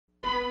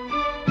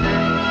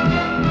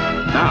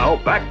Now,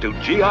 back to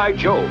G.I.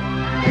 Joe.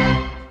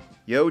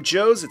 Yo,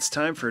 Joes, it's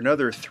time for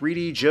another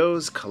 3D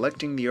Joe's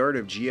Collecting the Art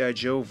of G.I.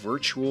 Joe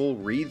virtual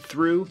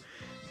read-through.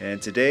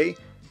 And today, I'm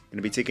going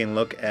to be taking a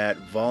look at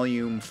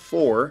Volume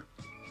 4,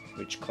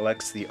 which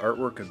collects the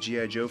artwork of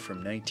G.I. Joe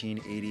from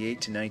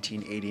 1988 to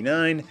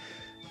 1989.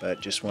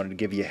 But just wanted to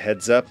give you a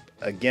heads up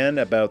again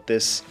about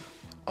this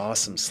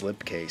awesome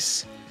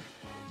slipcase.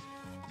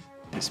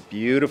 This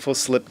beautiful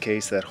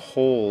slipcase that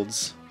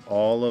holds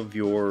all of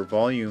your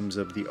volumes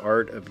of the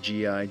art of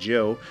G.I.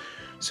 Joe.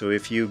 So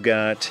if you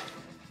got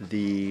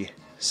the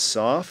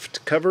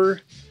soft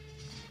cover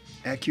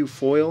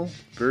AccuFoil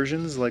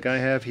versions like I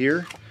have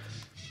here,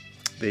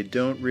 they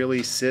don't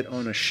really sit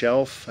on a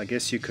shelf. I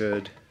guess you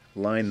could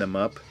line them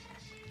up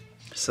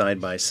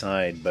side by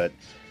side, but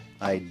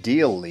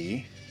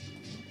ideally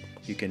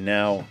you can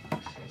now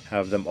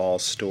have them all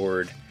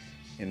stored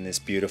in this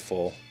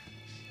beautiful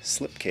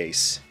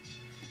slipcase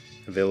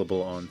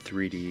available on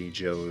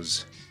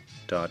 3djoes.com.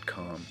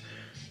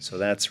 So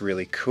that's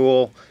really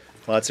cool.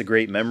 Lots of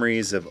great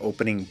memories of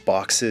opening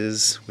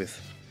boxes with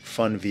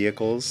fun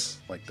vehicles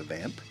like the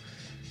Vamp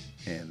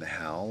and the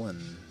Hal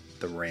and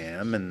the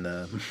Ram and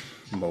the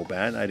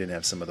Mobat. I didn't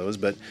have some of those,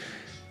 but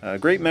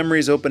great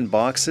memories opening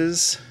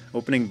boxes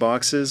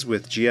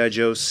with G.I.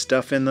 Joe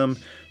stuff in them.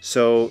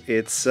 So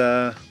it's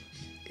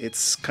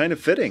kind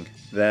of fitting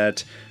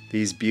that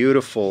these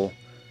beautiful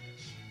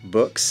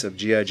books of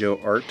G.I. Joe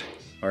art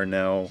are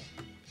now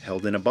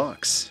held in a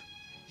box,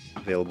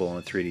 available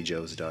on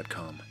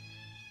 3djoes.com.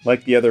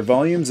 Like the other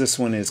volumes, this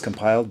one is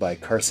compiled by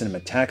Carson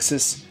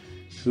Metaxas,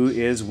 who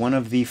is one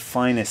of the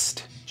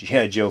finest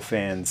G.I. Joe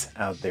fans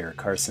out there.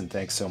 Carson,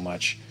 thanks so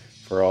much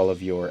for all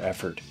of your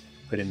effort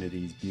put into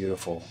these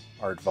beautiful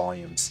art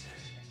volumes.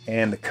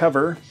 And the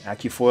cover,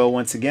 AccuFoil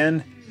once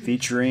again,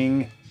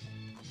 featuring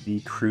the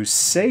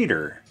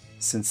Crusader,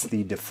 since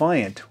the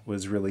Defiant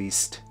was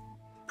released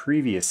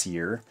previous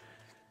year.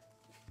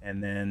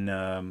 And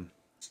then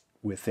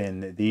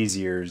within these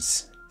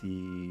years,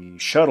 the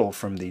shuttle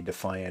from the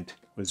Defiant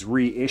was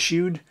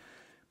reissued,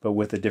 but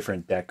with a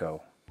different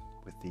deco,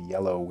 with the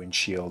yellow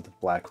windshield,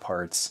 black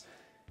parts,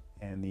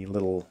 and the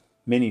little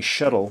mini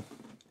shuttle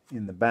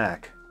in the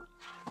back.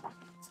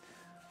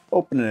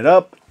 Open it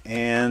up,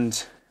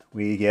 and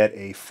we get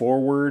a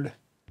foreword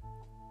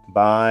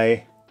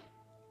by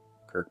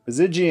Kirk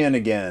Bazigian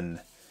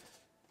again,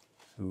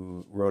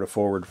 who wrote a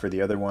foreword for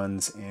the other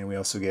ones, and we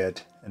also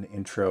get an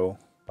intro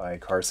by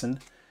Carson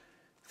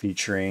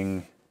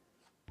featuring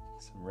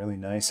some really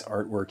nice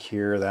artwork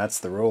here. That's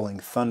the Rolling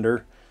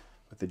Thunder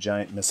with the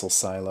giant missile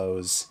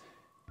silos,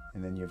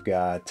 and then you've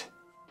got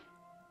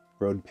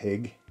Road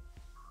Pig,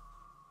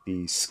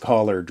 the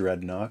Scholar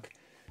Dreadnought,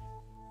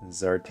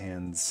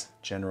 Zartan's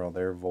General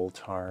there,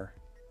 Voltar,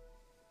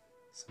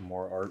 some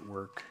more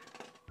artwork,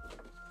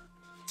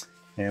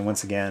 and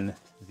once again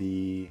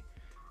the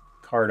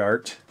card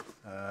art.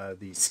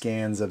 The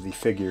scans of the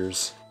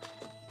figures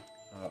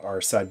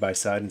are side by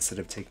side instead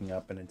of taking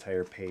up an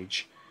entire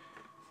page.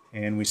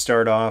 And we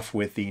start off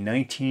with the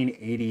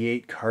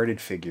 1988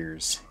 carded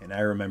figures. And I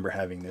remember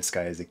having this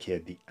guy as a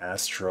kid, the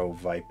Astro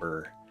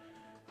Viper.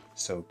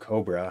 So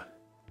Cobra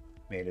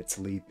made its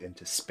leap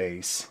into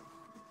space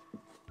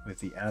with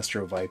the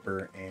Astro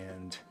Viper.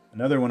 And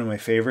another one of my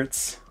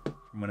favorites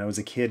from when I was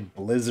a kid,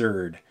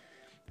 Blizzard.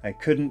 I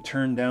couldn't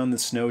turn down the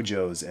Snow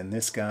Joes, and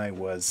this guy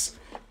was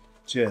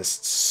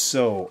just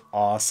so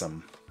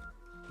awesome.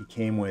 He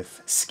came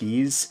with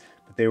skis,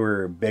 but they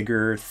were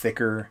bigger,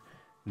 thicker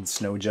than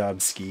Snow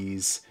Job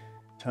skis.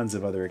 Tons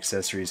of other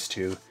accessories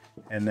too.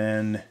 And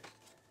then,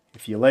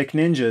 if you like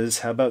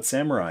ninjas, how about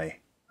Samurai?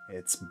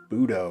 It's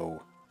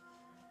Budo,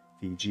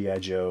 the G.I.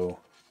 Joe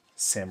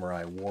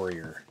Samurai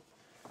Warrior.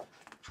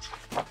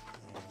 And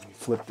we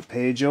flip the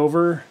page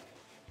over,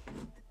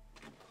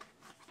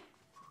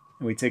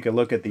 and we take a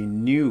look at the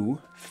new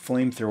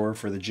flamethrower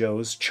for the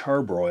Joes,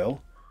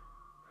 Charbroil,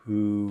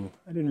 who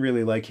I didn't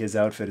really like his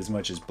outfit as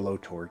much as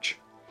Blowtorch.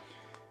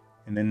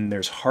 And then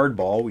there's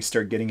Hardball. We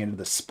start getting into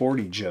the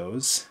sporty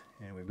Joes,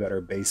 and we've got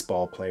our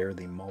baseball player,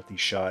 the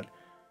multi-shot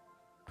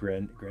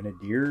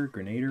Grenadier.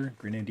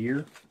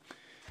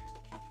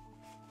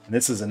 And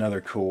this is another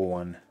cool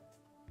one,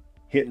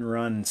 Hit and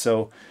Run.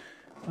 So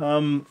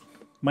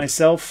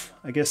myself,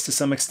 I guess to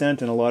some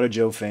extent, and a lot of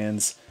Joe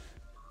fans,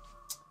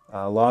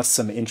 lost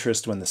some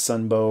interest when the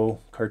Sunbow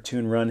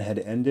cartoon run had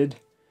ended,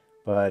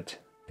 but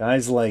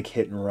guys like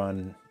Hit and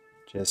Run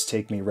just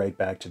take me right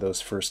back to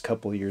those first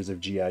couple years of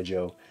G.I.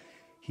 Joe.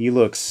 He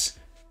looks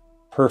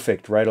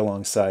perfect right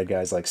alongside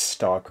guys like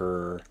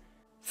Stalker,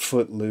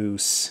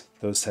 Footloose,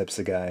 those types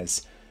of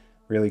guys.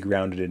 Really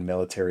grounded in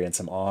military and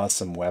some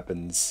awesome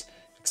weapons,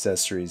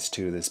 accessories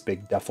too. This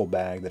big duffel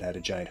bag that had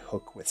a giant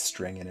hook with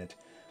string in it.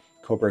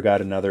 Cobra got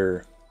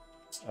another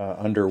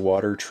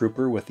underwater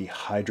trooper with the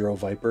Hydro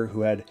Viper,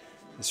 who had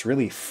this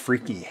really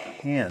freaky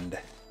hand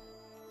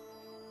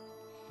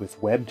with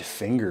webbed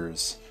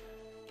fingers.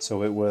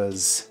 So it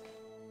was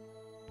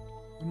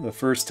one of the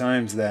first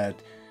times that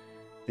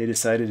they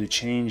decided to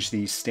change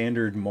the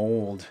standard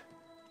mold,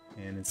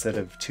 and instead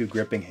of two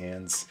gripping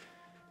hands,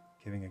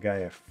 giving a guy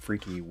a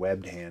freaky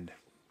webbed hand.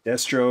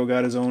 Destro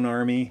got his own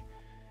army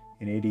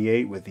in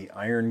 88 with the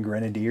Iron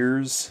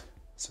Grenadiers.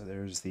 So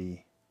there's the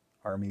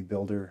army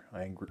builder,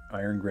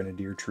 Iron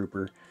Grenadier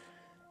Trooper.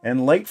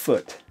 And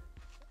Lightfoot,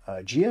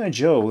 G.I.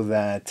 Joe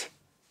that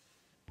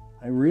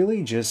I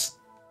really just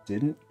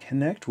didn't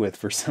connect with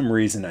for some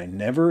reason. I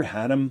never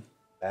had him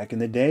back in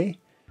the day,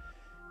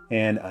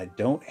 and I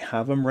don't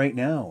have him right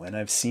now. And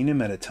I've seen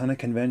him at a ton of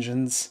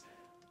conventions.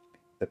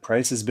 The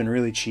price has been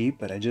really cheap,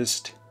 but I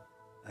just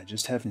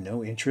have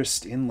no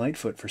interest in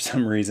Lightfoot for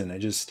some reason.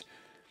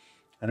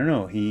 I don't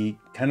know. He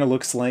kind of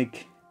looks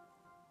like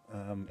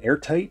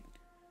Airtight.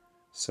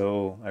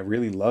 So I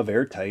really love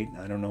Airtight.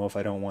 I don't know if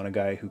I don't want a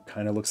guy who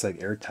kind of looks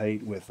like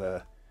Airtight with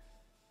a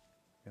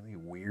really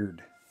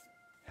weird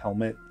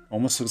helmet.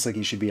 Almost looks like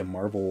he should be a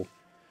Marvel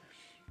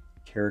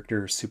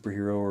character,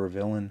 superhero, or a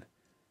villain.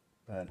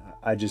 But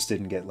I just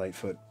didn't get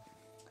Lightfoot.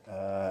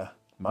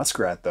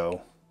 Muskrat,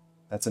 though.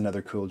 That's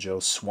another cool Joe.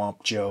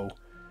 Swamp Joe.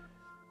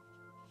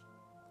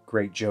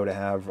 Great Joe to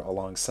have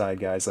alongside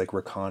guys like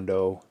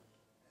Recondo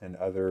and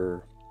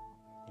other,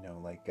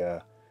 like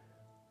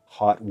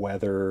hot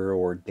weather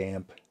or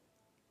damp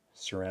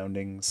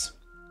surroundings.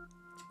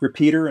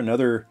 Repeater,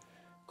 another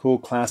cool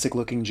classic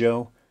looking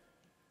Joe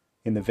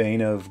in the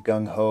vein of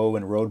Gung Ho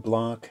and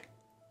Roadblock.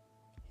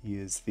 He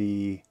is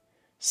the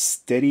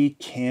steady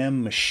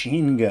cam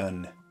machine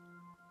gunner.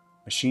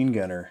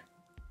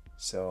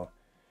 So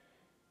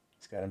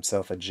he's got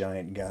himself a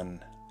giant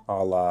gun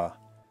a la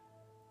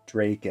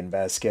Drake and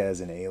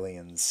Vasquez and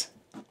Aliens.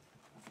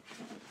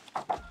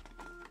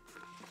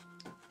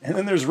 And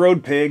then there's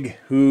Road Pig,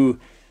 who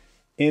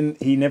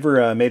he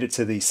never made it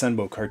to the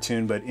Sunbow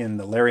cartoon, but in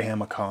the Larry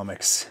Hama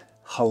comics,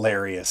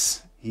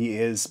 hilarious. He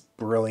is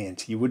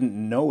brilliant. You wouldn't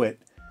know it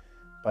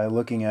by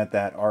looking at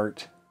that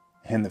art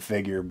and the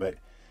figure, but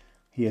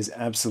he is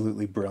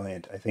absolutely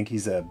brilliant. I think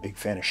he's a big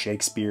fan of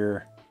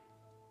Shakespeare.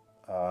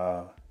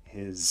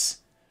 His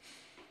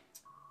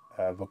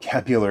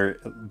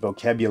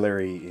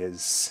vocabulary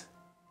is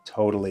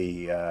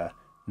totally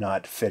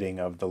not fitting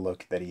of the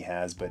look that he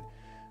has, but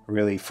a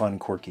really fun,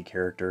 quirky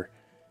character.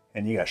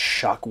 And you got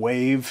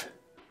Shockwave,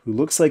 who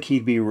looks like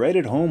he'd be right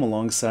at home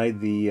alongside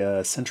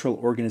the Central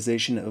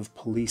Organization of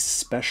Police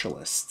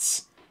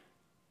Specialists.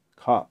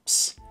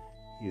 Cops.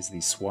 He is the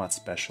SWAT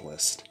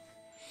specialist.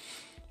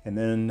 And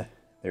then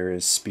there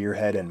is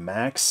Spearhead and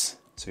Max.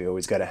 So you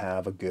always got to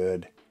have a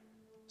good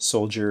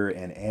soldier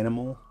and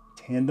animal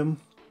tandem.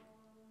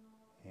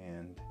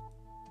 And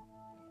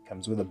he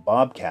comes with a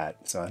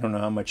bobcat. So I don't know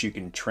how much you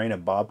can train a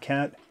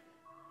bobcat,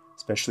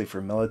 especially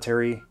for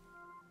military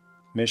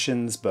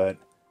missions, but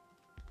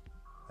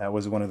that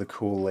was one of the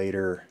cool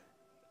later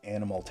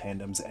animal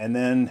tandems. And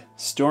then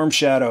Storm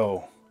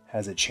Shadow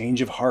has a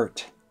change of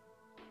heart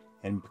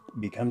and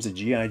becomes a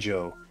G.I.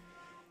 Joe.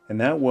 And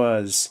that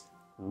was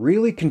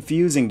really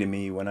confusing to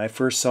me when I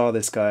first saw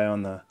this guy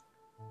on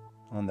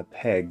the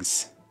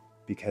pegs,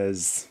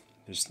 because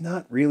there's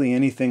not really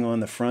anything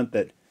on the front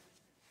that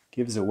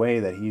gives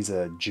away that he's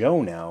a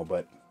Joe now.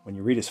 But when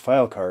you read his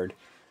file card,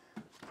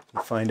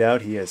 you find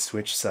out he has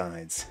switched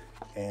sides.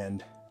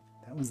 And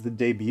that was the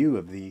debut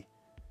of the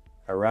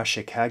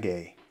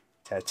Arashikage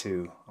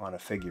tattoo on a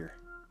figure.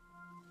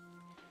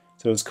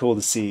 So it was cool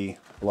to see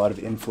a lot of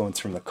influence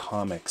from the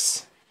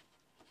comics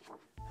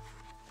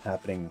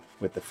happening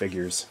with the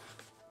figures.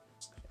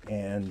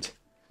 And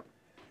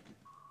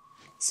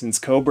since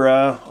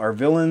Cobra are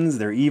villains,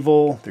 they're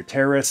evil, they're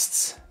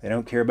terrorists, they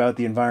don't care about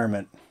the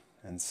environment.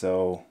 And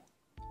so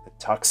the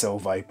Toxo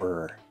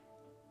Viper,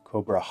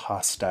 Cobra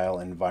Hostile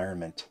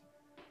Environment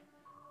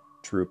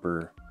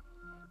Trooper.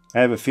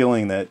 I have a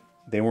feeling that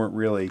they weren't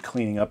really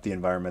cleaning up the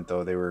environment,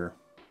 though. They were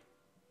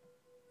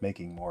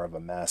making more of a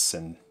mess,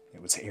 and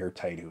it was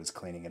Airtight who was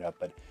cleaning it up.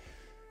 But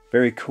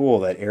very cool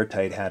that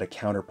Airtight had a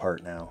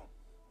counterpart now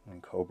in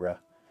Cobra.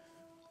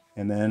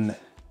 And then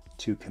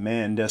to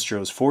command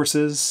Destro's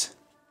forces,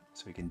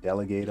 so he can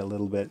delegate a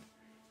little bit.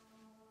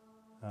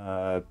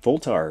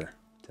 Voltar,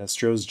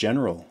 Destro's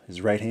general,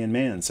 his right-hand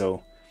man.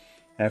 So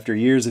after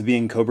years of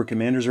being Cobra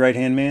Commander's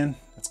right-hand man,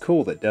 it's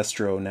cool that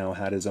Destro now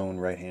had his own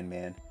right-hand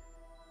man.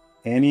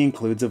 And he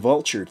includes a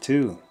vulture,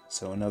 too.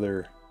 So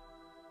another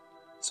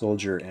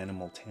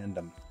soldier-animal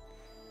tandem.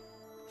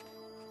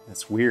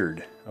 That's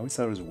weird. I always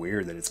thought it was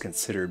weird that it's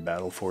considered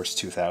Battle Force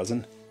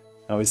 2000.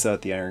 I always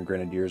thought the Iron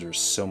Grenadiers were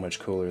so much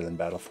cooler than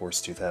Battle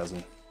Force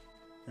 2000.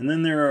 And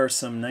then there are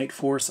some Night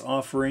Force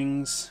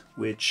offerings,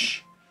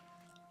 which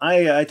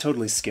I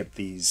totally skipped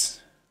these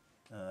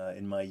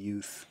in my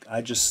youth.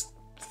 I just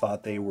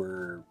thought they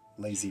were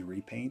lazy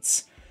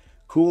repaints.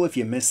 Cool if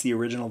you miss the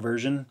original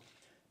version.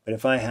 But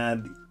if I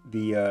had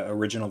the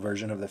original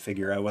version of the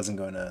figure, I wasn't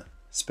going to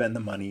spend the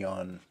money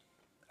on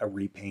a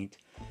repaint.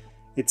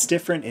 It's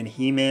different in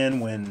He-Man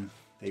when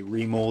they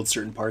remold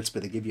certain parts,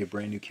 but they give you a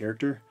brand new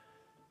character.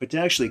 But to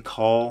actually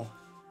call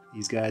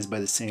these guys by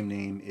the same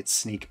name, it's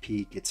Sneak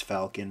Peek, it's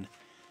Falcon.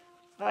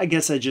 I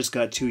guess I just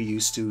got too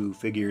used to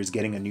figures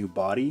getting a new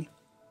body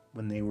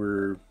when they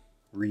were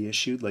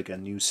reissued, like a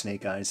new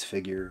Snake Eyes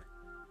figure,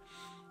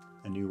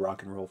 a new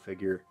Rock and Roll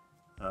figure.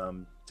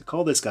 To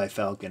call this guy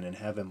Falcon and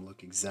have him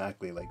look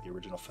exactly like the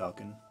original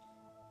Falcon,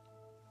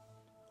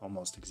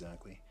 almost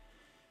exactly.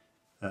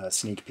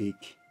 Sneak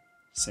peek,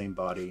 same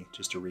body,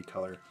 just a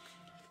recolor.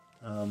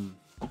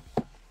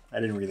 I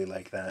didn't really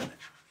like that.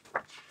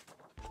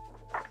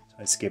 So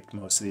I skipped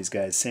most of these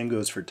guys. Same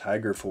goes for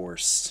Tiger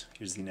Force.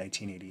 Here's the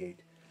 1988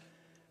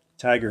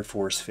 Tiger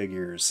Force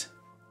figures.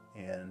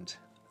 And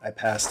I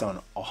passed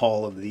on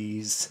all of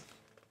these.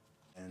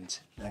 And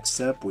next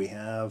up we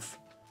have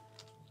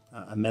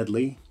a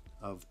medley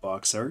of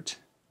box art.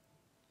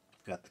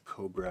 We've got the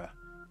Cobra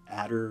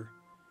Adder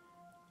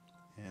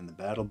and the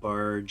Battle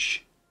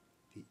Barge,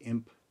 the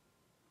Imp,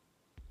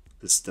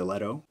 the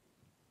Stiletto,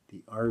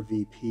 the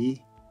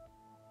RVP,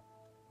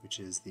 which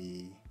is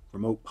the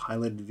remote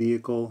piloted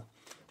vehicle.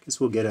 I guess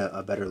we'll get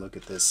a better look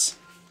at this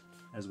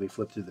as we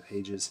flip through the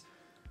pages.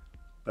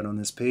 But on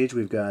this page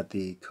we've got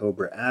the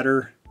Cobra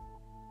Adder,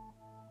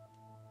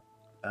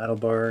 Battle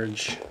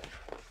Barge.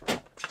 We'll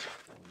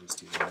just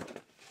do that.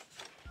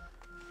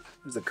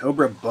 There's the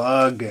Cobra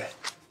Bug.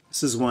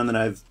 This is one that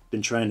I've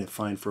been trying to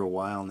find for a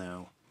while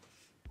now,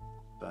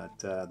 but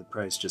the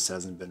price just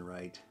hasn't been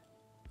right.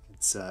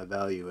 Its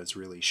value has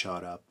really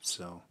shot up,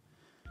 so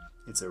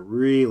it's a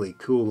really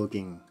cool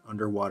looking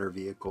underwater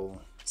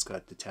vehicle. It's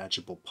got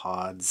detachable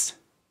pods,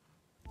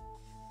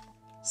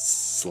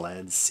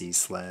 sleds, sea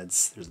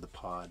sleds. There's the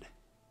pod.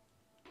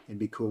 It'd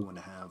be a cool one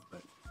to have,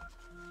 but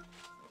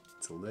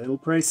it's a little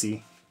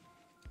pricey.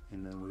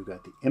 And then we've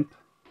got the Imp.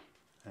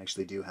 I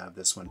actually do have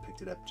this one,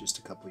 picked it up just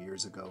a couple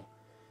years ago.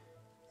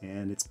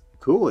 And it's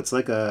cool. It's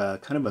like a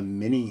kind of a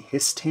mini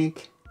HISS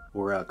tank,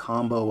 or a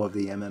combo of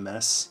the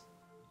MMS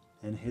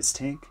and HISS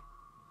tank.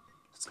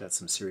 It's got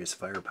some serious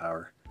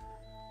firepower.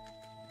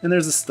 And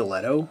there's a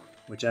Stiletto,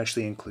 which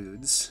actually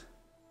includes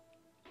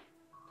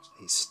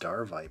a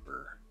Star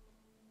Viper.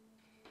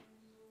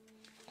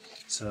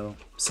 So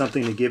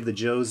something to give the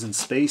Joes in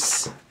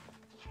space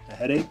a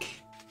headache.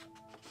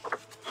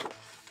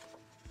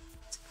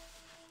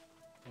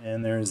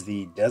 And there's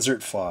the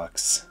Desert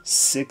Fox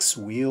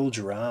 6-wheel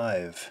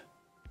drive.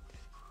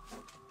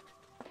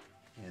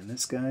 And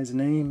this guy's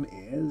name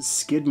is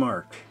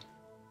Skidmark.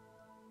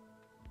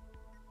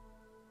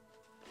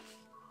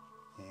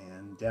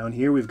 And down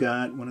here we've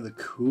got one of the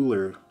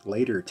cooler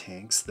later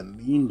tanks, the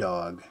Mean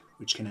Dog,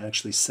 which can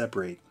actually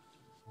separate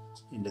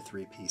into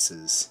 3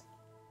 pieces.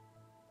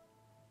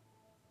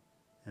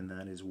 And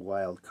that is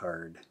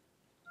Wildcard,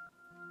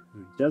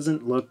 who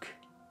doesn't look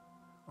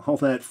all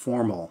that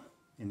formal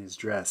in his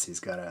dress. He's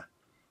got a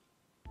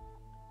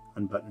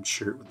unbuttoned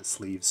shirt with the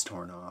sleeves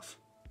torn off.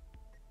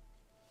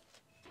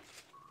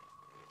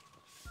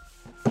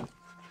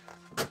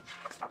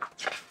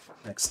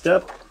 Next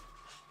up,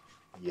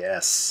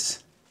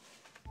 yes,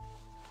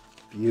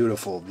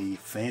 beautiful, the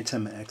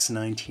Phantom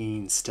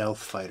X-19 stealth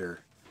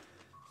fighter,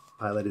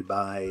 piloted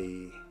by,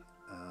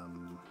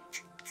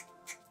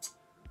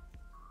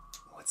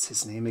 what's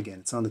his name again?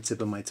 It's on the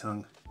tip of my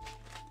tongue,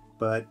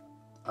 but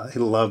I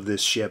love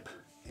this ship.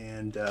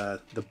 And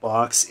the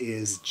box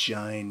is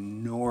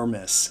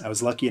ginormous. I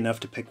was lucky enough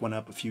to pick one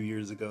up a few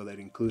years ago that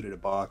included a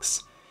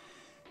box.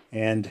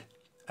 And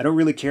I don't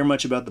really care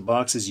much about the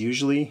boxes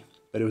usually,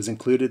 but it was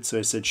included, so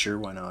I said sure,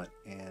 why not?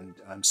 And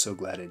I'm so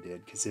glad I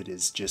did, because it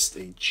is just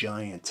a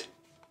giant,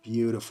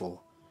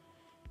 beautiful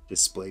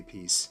display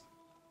piece.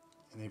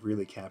 And they've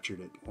really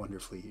captured it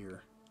wonderfully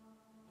here.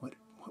 What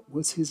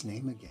was his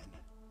name again?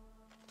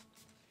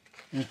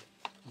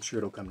 I'm sure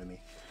it'll come to me.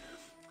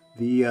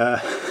 The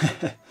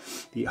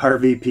the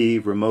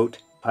RVP remote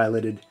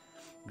piloted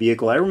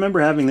vehicle. I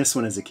remember having this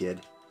one as a kid.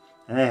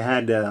 And I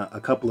had a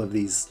couple of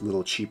these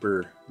little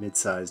cheaper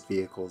mid-sized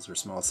vehicles or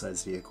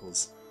small-sized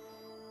vehicles.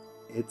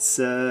 It's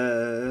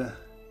I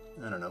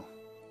don't know.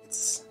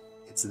 It's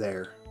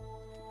there.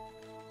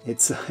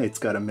 It's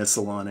got a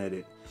missile on it.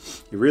 It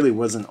really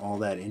wasn't all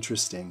that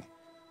interesting.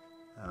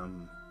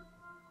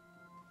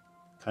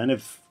 Kind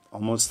of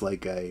almost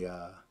like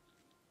a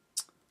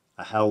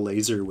HAL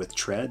laser with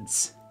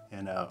treads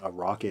and a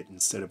rocket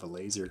instead of a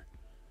laser.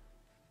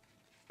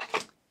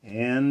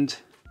 And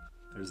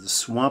there's the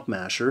Swamp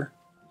Masher.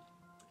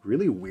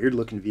 Really weird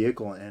looking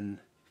vehicle, and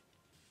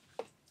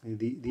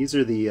these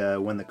are the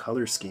when the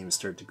color schemes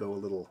start to go a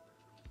little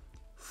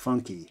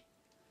funky.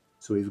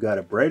 So we've got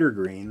a brighter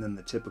green than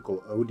the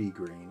typical OD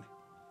green,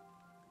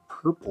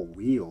 purple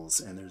wheels,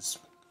 and there's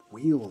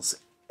wheels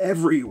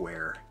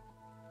everywhere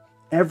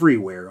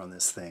on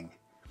this thing.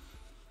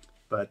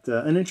 But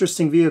an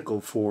interesting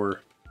vehicle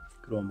for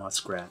good old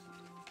Muskrat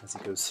as he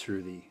goes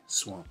through the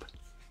swamp.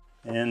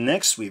 And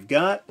next we've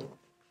got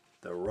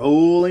the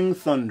Rolling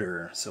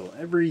Thunder. So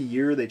every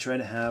year they try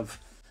to have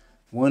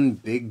one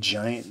big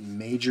giant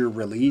major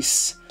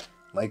release,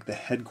 like the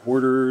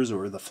headquarters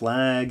or the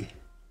flag.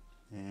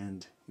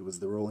 And it was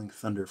the Rolling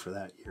Thunder for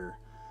that year.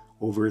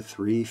 Over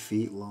 3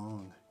 feet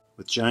long,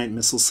 with giant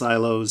missile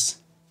silos.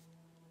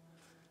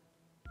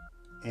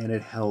 And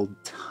it held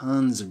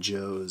tons of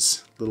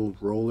Joes. Little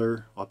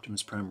roller,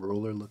 Optimus Prime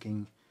roller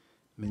looking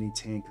mini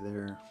tank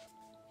there.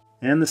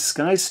 And the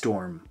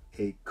Skystorm,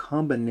 a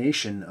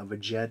combination of a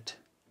jet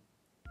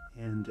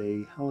and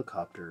a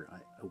helicopter. I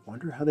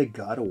wonder how they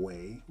got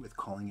away with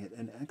calling it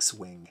an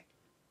X-Wing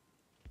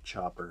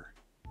chopper.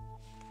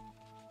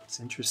 It's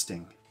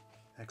interesting.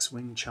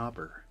 X-Wing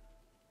chopper.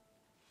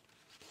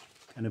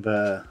 Kind of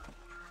a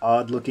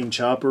odd-looking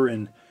chopper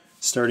and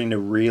starting to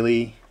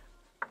really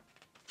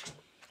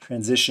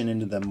transition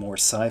into the more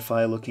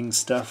sci-fi looking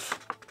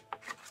stuff.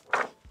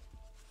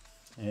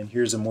 And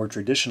here's a more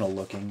traditional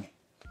looking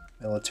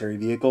military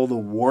vehicle, the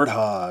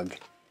Warthog,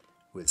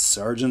 with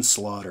Sergeant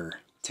Slaughter.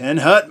 10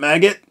 hut,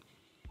 maggot!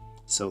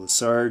 So the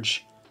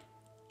Sarge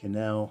can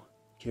now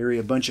carry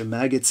a bunch of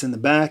maggots in the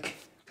back,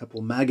 a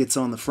couple maggots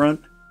on the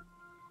front,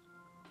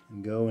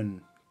 and go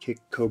and kick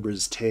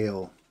Cobra's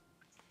tail.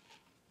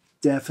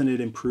 Definite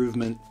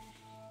improvement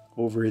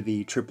over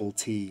the Triple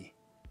T.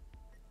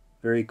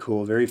 Very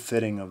cool, very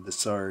fitting of the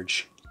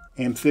Sarge.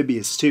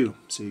 Amphibious too,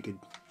 so you could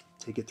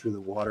take it through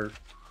the water.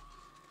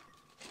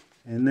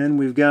 And then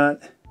we've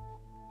got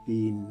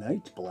the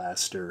Night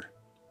Blaster.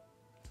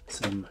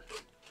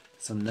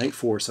 Some Night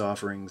Force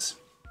offerings.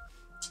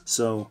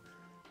 So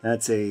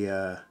that's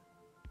a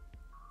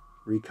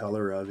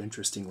recolor of,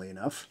 interestingly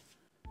enough,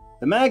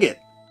 the Maggot.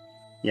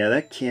 Yeah,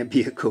 that can't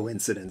be a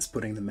coincidence,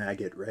 putting the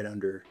Maggot right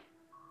under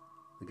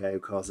the guy who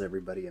calls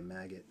everybody a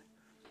maggot.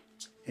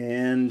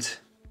 And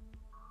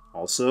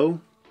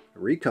also a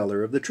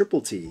recolor of the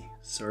Triple T,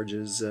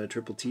 Sarge's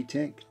Triple T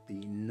tank,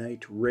 the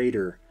Night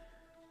Raider.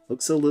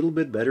 Looks a little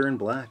bit better in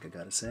black, I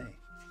gotta say.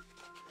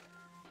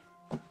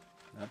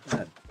 Not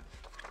bad.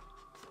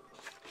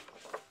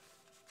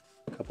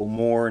 A couple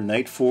more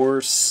Night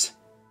Force.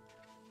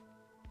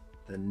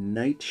 The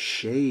Night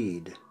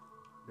Shade,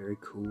 very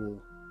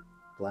cool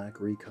black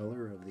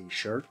recolor of the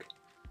Shark.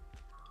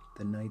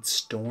 The Night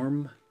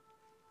Storm.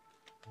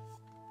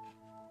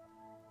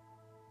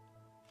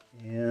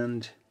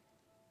 And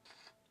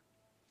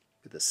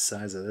look at the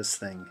size of this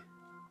thing.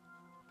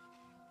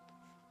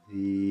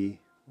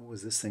 What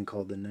was this thing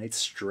called? The Night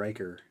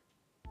Striker.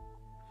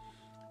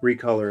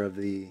 Recolor of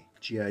the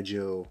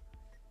G.I.Joe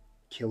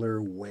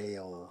Killer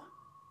Whale.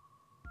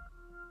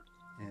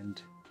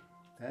 And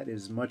that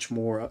is much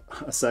more,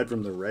 aside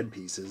from the red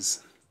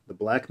pieces, the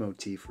black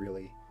motif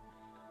really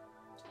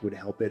would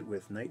help it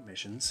with night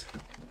missions.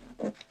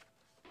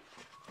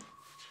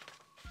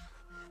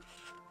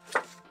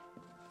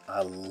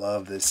 I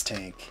love this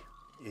tank.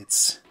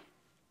 It's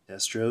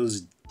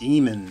Destro's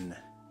Demon,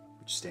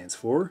 which stands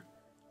for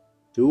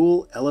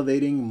Dual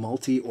Elevating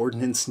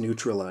Multi-Ordnance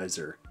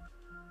Neutralizer.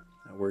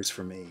 That works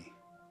for me.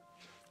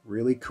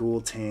 Really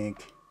cool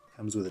tank.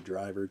 Comes with a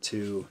driver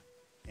too,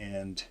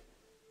 and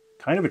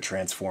kind of a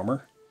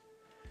transformer.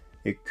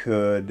 It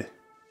could,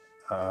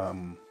 I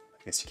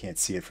guess you can't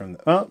see it from the,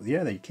 oh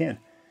yeah, you can.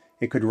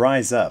 It could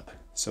rise up,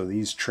 so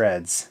these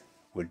treads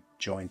would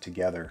join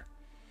together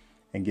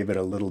and give it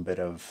a little bit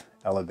of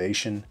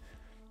elevation.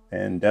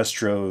 And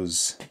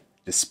Destro's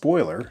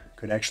despoiler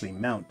could actually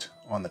mount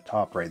on the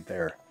top right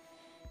there.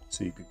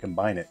 So you could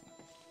combine it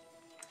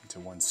into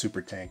one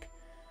super tank.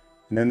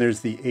 And then there's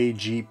the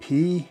AGP,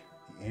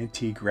 the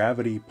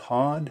anti-gravity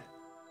pod,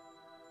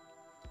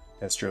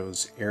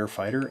 Destro's air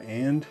fighter,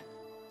 and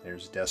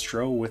there's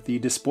Destro with the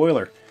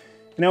despoiler.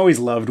 And I always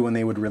loved when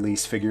they would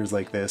release figures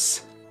like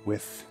this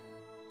with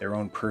their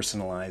own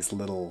personalized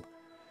little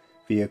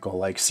vehicle,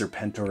 like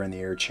Serpentor and the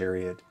Air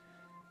Chariot,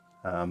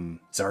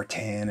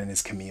 Zartan and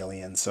his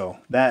chameleon. So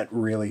that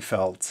really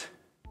felt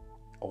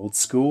old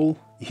school,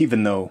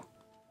 even though,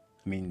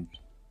 I mean,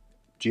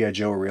 G.I.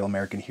 Joe, A Real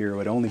American Hero,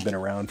 had only been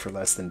around for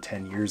less than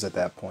 10 years at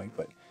that point,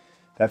 but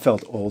that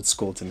felt old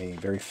school to me,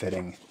 very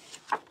fitting.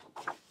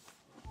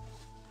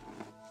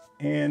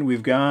 And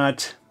we've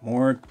got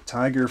more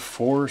Tiger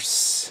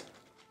Force,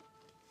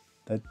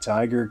 the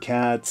Tiger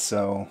Cat.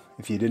 So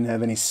if you didn't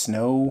have any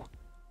snow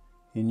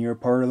in your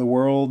part of the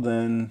world,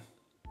 then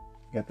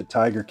you got the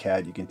Tiger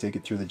Cat. You can take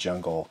it through the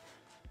jungle.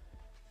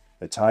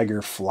 The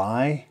Tiger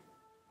Fly.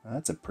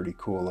 That's a pretty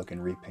cool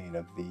looking repaint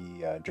of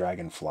the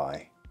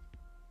Dragonfly.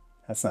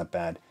 That's not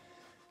bad.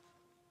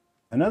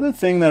 Another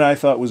thing that I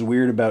thought was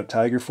weird about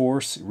Tiger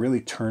Force, it really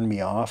turned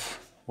me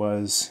off,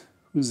 was,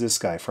 who's this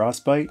guy?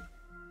 Frostbite?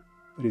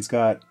 But he's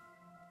got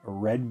a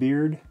red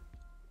beard.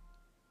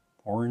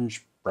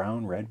 Orange,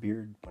 brown, red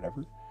beard,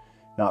 whatever.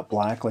 Not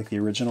black like the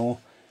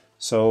original.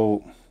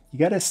 So you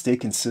got to stay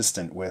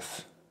consistent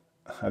with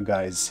a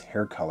guy's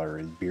hair color,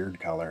 his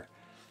beard color.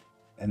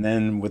 And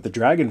then with the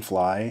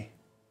Dragonfly,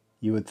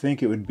 you would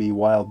think it would be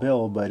Wild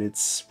Bill, but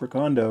it's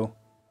Recondo.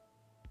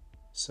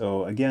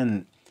 So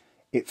again,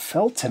 it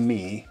felt to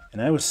me,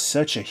 and I was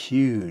such a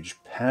huge,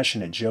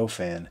 passionate Joe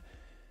fan,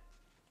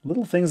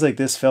 little things like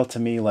this felt to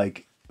me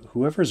like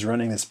whoever's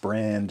running this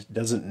brand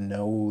doesn't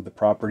know the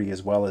property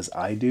as well as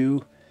I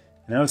do.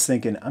 And I was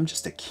thinking, I'm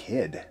just a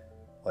kid.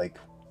 Like,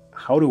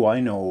 how do I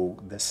know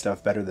this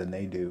stuff better than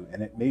they do?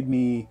 And it made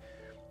me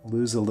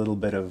lose a little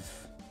bit of,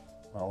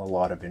 well, a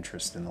lot of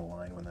interest in the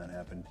line when that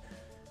happened.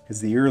 Because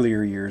the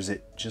earlier years,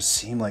 it just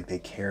seemed like they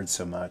cared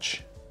so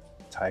much.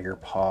 Tiger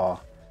Paw,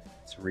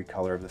 it's a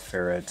recolor of the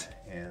ferret,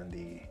 and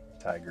the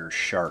Tiger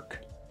Shark,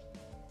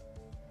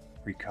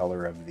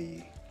 recolor of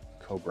the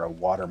Cobra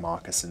water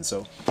moccasin.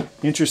 So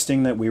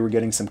interesting that we were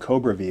getting some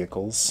Cobra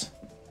vehicles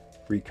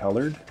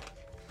recolored,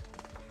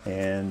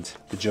 and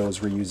the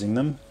Joes were using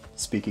them.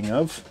 Speaking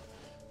of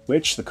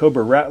which, the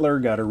Cobra Rattler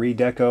got a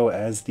redeco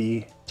as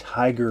the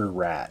Tiger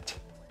Rat.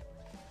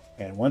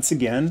 And once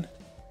again,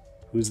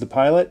 who's the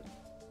pilot?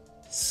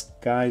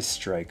 Sky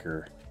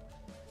Striker.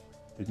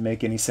 Didn't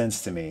make any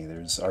sense to me.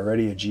 There's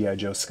already a G.I.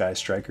 Joe Sky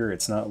Striker.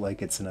 It's not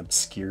like it's an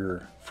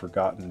obscure,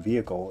 forgotten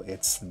vehicle.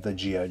 It's the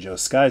G.I. Joe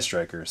Sky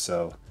Striker.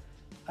 So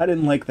I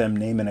didn't like them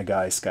naming a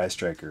guy Sky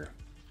Striker.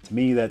 To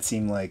me, that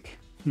seemed like,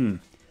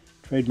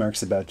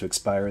 trademark's about to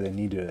expire. They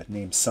need to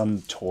name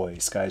some toy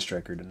Sky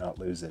Striker to not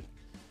lose it.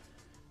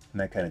 And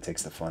that kind of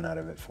takes the fun out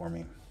of it for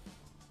me.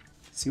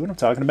 See what I'm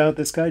talking about?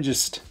 This guy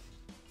just...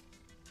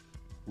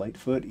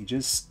 Lightfoot, he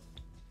just...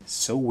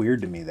 so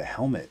weird to me. The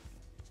helmet.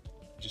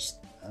 Just...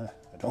 I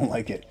don't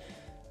like it.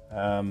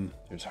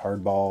 There's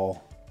hardball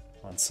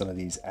on some of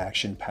these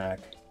action pack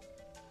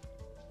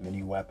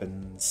mini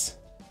weapons.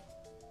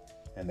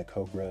 And the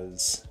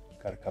Cobras.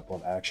 Got a couple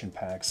of action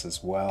packs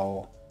as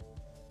well.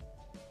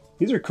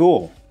 These are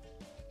cool.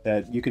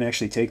 That you can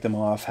actually take them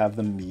off, have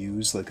them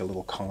use like a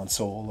little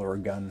console or a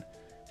gun.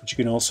 But you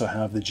can also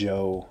have the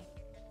Joe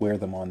wear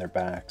them on their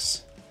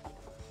backs.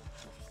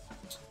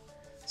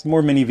 Some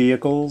more mini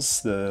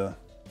vehicles. The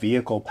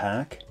vehicle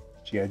pack.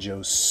 G.I.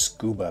 Joe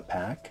Scuba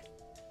Pack.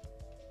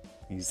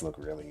 These look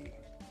really...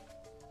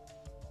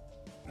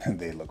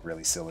 they look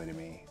really silly to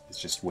me. It's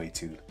just way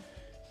too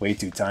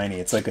tiny.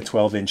 It's like a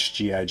 12-inch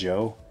G.I.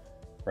 Joe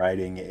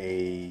riding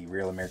a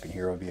real American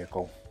Hero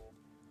vehicle.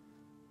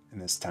 In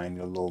this tiny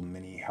little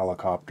mini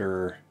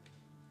helicopter.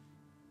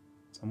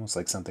 It's almost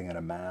like something in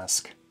a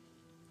mask.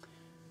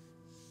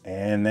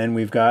 And then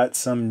we've got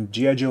some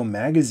G.I. Joe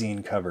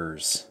magazine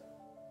covers.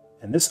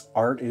 And this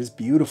art is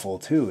beautiful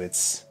too.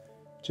 It's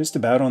just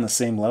about on the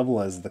same level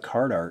as the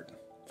card art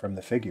from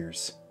the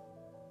figures.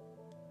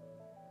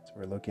 So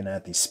we're looking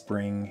at the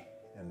spring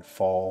and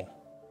fall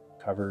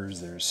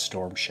covers. There's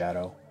Storm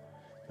Shadow.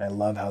 And I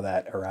love how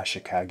that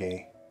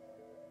Arashikage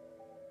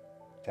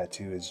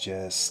tattoo is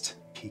just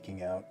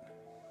peeking out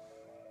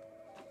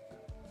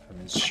from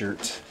his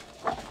shirt.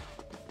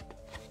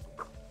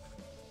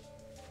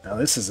 Now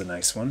this is a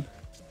nice one.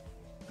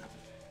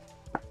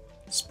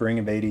 Spring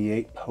of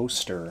 '88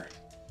 poster.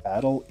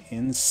 Battle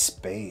in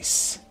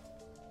Space.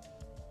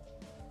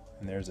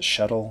 And there's a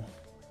shuttle.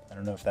 I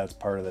don't know if that's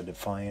part of the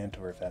Defiant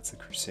or if that's the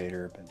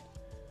Crusader, but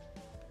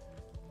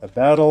the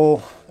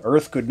battle,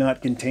 Earth could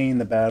not contain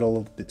the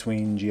battle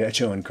between G.I.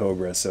 Joe and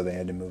Cobra, so they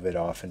had to move it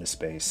off into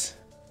space.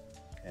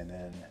 And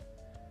then,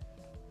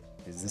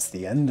 is this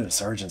the end of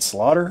Sergeant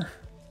Slaughter?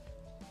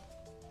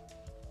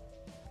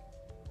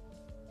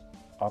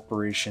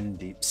 Operation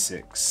Deep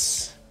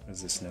Six. What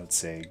does this note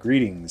say?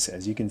 Greetings.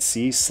 As you can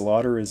see,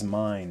 Slaughter is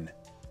mine.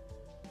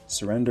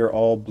 Surrender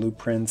all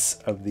blueprints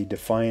of the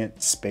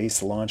Defiant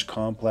Space Launch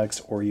Complex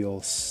or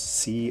you'll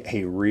see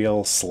a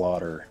real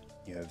slaughter.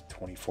 You have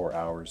 24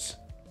 hours.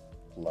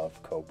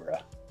 Love,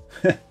 Cobra.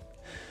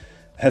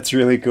 That's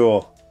really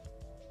cool.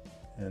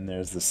 And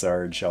there's the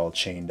Sarge all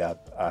chained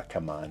up. Ah,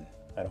 come on.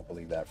 I don't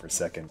believe that for a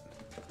second.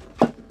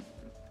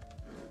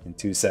 In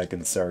 2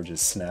 seconds, Sarge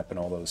is snapping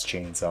all those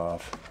chains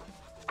off.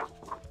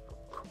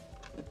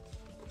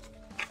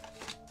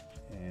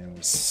 And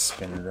we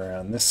spin it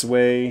around this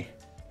way.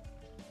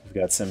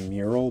 We've got some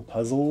mural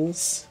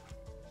puzzles.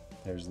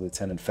 There's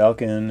Lieutenant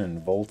Falcon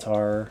and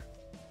Voltar.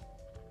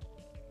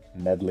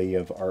 Medley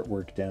of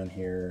artwork down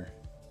here.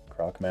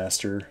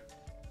 Crocmaster.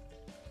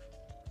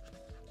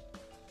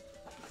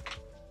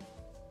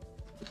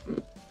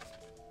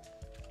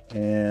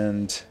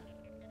 And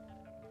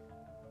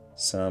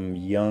some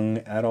young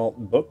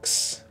adult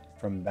books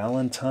from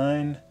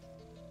Valentine.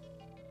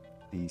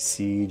 The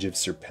Siege of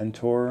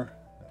Serpentor.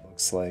 That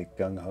looks like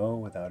Gung Ho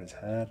without his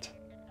hat.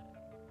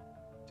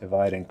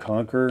 Divide and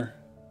Conquer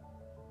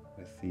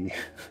with the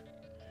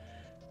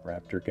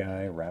Raptor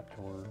guy,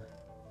 Raptor.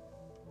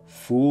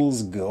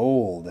 Fool's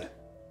Gold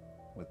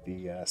with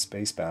the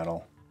space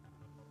battle.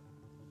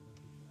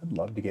 I'd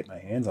love to get my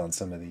hands on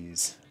some of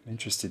these. I'm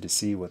interested to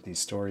see what these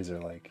stories are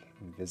like.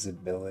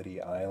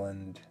 Invisibility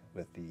Island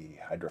with the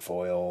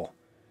hydrofoil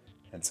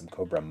and some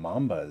Cobra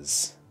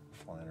Mambas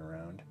flying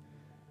around.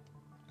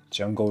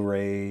 Jungle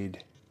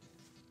Raid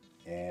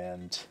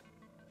and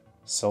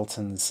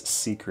Sultan's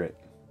Secret.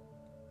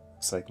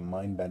 Looks like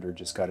Mindbender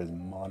just got his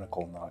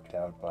monocle knocked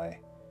out by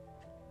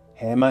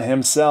Hammer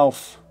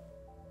himself.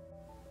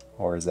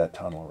 Or is that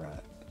Tunnel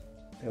Rat?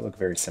 They look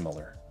very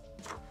similar.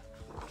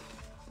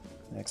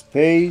 Next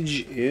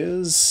page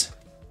is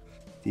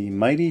the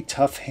Mighty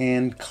Tough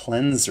Hand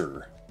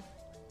Cleanser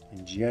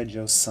and G.I.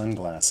 Joe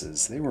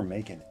sunglasses. They were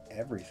making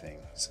everything.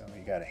 So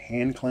you got a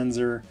hand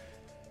cleanser,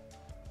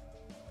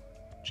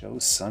 Joe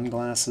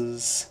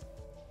sunglasses.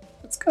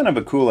 It's kind of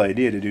a cool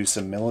idea to do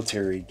some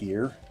military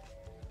gear.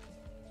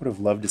 Would have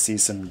loved to see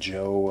some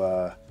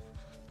Joe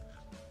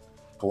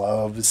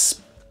gloves,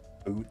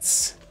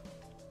 boots,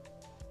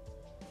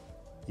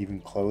 even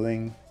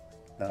clothing.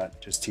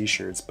 Not just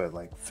t-shirts, but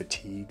like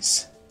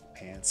fatigues,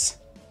 pants.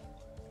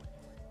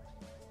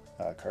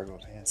 cargo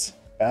pants.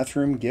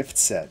 Bathroom gift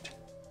set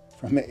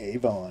from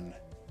Avon.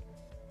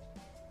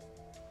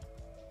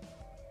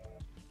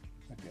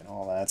 Look at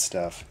all that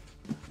stuff.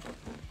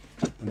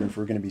 Wonder if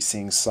we're going to be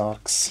seeing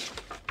socks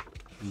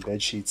and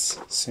bed sheets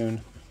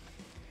soon.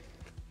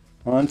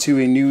 On to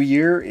a new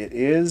year. It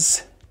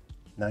is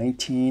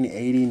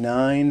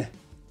 1989,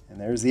 and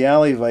there's the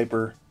Alley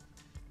Viper.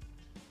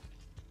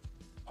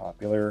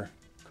 Popular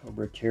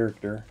Cobra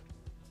character.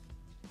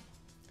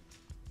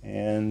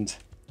 And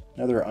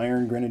another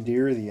Iron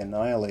Grenadier, the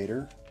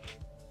Annihilator.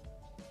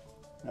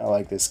 I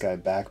like this guy,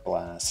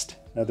 Backblast.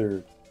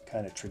 Another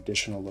kind of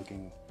traditional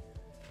looking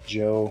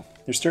Joe.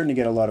 They're starting to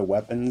get a lot of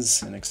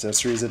weapons and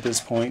accessories at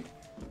this point,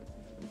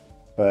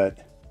 but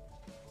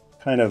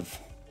kind of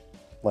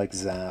like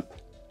Zap,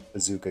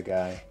 bazooka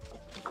guy.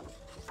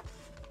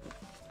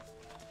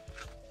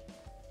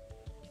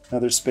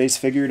 Another space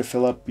figure to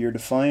fill up your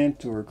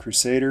Defiant or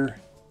Crusader.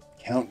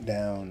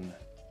 Countdown.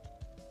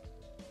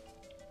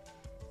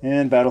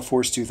 And Battle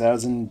Force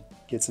 2000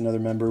 gets another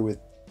member with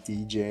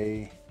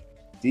DJ.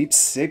 Deep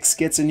Six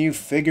gets a new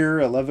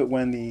figure. I love it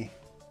when the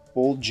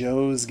old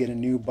Joes get a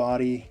new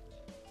body.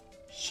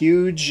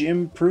 Huge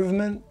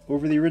improvement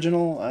over the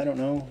original. I don't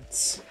know.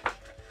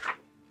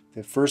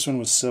 The first one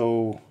was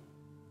so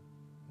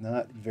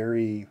not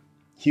very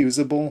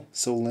usable,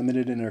 so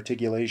limited in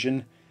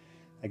articulation.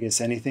 I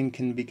guess anything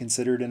can be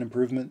considered an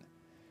improvement.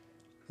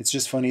 It's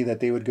just funny that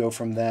they would go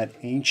from that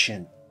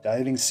ancient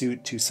diving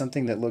suit to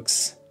something that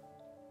looks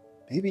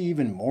maybe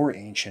even more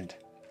ancient.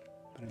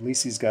 But at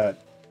least he's got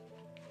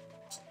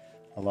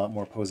a lot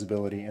more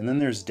posability. And then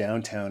there's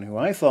Downtown, who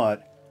I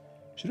thought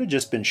should have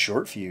just been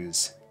Short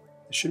Fuse.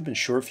 It should have been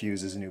Short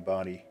Fuse as a new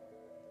body.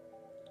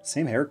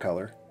 Same hair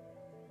color.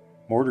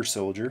 Mortar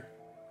Soldier.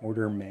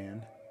 Mortar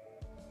Man.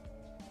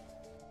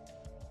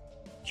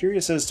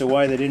 Curious as to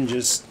why they didn't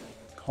just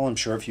call him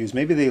Short Fuse.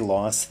 Maybe they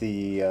lost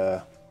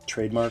the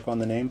trademark on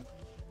the name.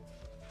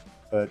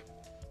 But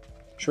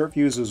Short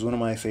Fuse was one of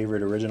my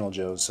favorite original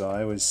Joes, so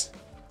I was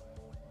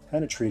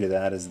kind of treated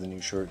that as the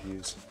new Short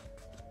Fuse.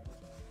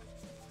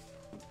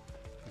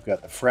 We've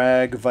got the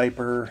Frag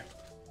Viper.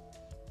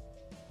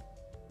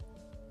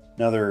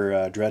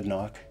 Another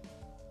Dreadnought.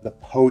 The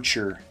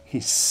Poacher.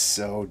 He's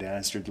so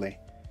dastardly.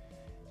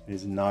 It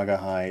is Naga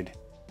hide.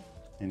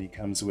 And he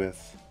comes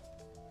with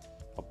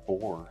a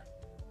boar.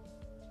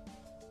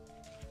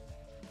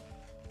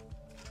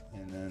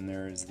 And then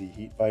there's the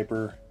Heat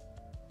Viper.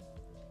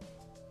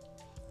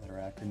 Another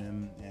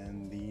acronym.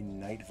 And the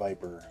Night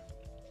Viper.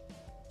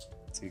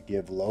 To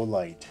give low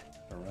light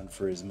a run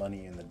for his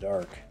money in the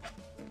dark.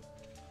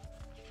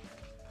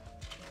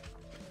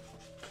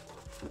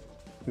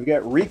 We've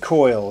got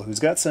Recoil, who's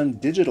got some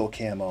digital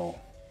camo.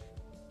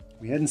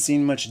 We hadn't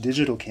seen much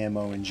digital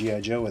camo in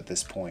G.I. Joe at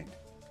this point.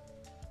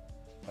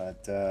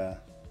 But that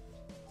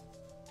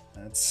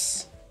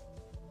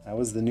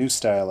was the new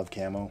style of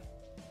camo.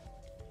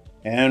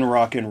 And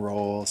Rock and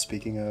Roll,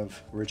 speaking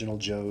of original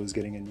Joes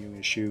getting a new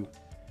issue.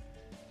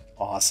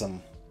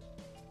 Awesome.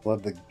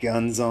 Love the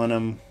guns on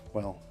them.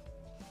 Well,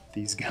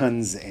 these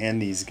guns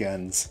and these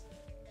guns.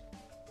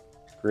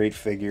 Great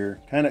figure.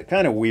 Kind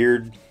of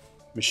weird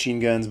machine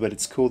guns, but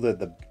it's cool that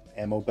the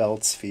ammo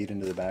belts feed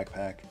into the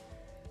backpack.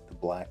 The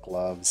black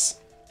gloves.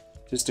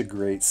 Just a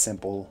great,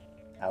 simple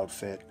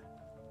outfit.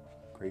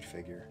 Great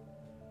figure.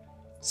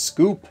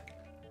 Scoop.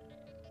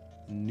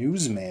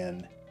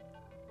 Newsman.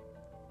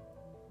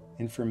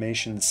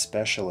 Information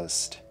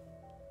Specialist.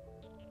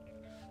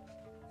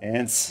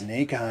 And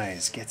Snake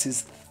Eyes gets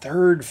his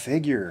third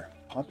figure.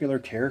 Popular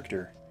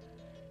character.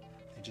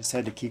 They just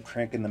had to keep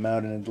cranking them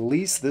out, and at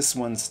least this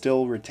one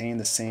still retained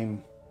the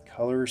same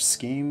color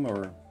scheme,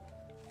 or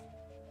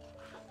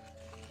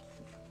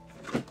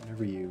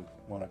whatever you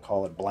want to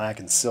call it, black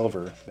and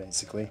silver,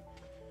 basically.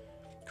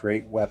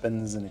 Great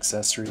weapons and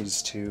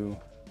accessories too.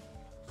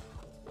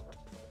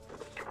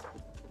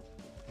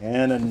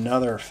 And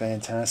another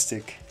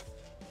fantastic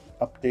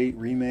update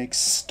remake,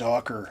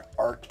 Stalker,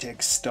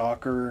 Arctic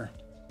Stalker.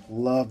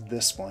 Loved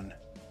this one.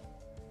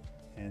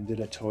 And did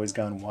a Toys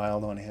Gone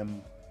Wild on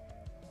him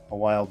a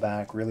while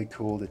back. Really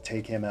cool to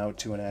take him out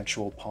to an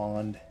actual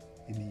pond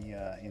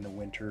in the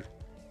winter.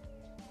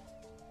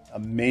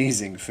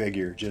 Amazing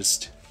figure.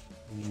 Just,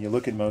 I mean, you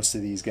look at most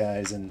of these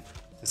guys and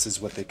this is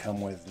what they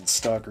come with. And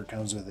Stalker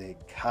comes with a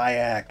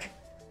kayak,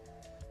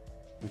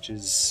 which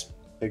is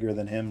bigger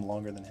than him,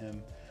 longer than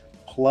him.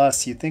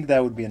 Plus, you'd think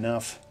that would be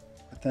enough,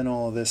 but then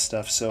all of this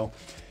stuff. So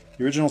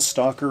the original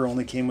Stalker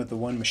only came with the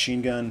one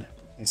machine gun.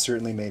 They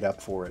certainly made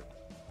up for it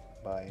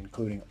by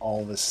including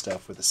all this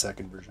stuff with the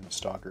second version of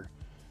Stalker.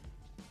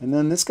 And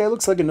then this guy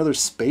looks like another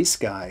space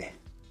guy.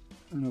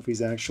 I don't know if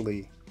he's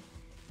actually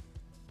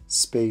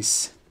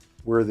space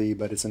worthy,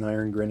 but it's an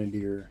Iron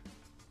Grenadier.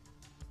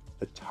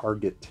 The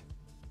Target.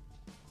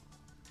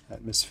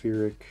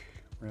 Atmospheric,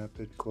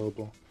 rapid,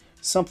 global.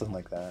 Something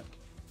like that.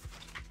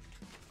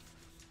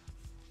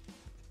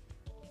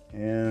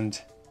 And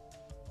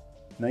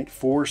Night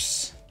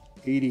Force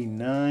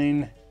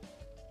 89.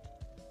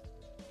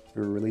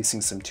 We're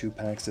releasing some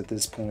 2-packs at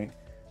this point.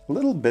 A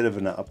little bit of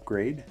an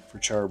upgrade for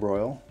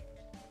Charbroil.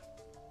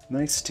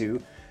 nice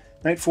too.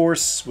 Night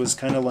Force was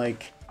kind of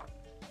like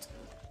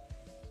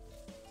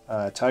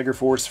Tiger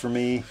Force for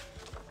me.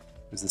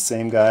 It was the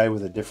same guy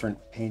with a different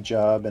paint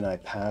job, and I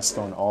passed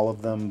on all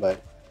of them,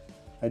 but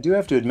I do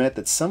have to admit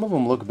that some of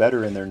them look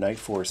better in their Night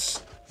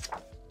Force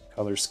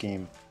color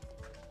scheme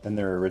than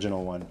their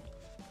original one.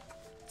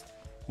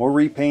 More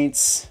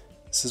repaints.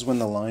 This is when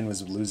the line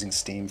was losing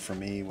steam for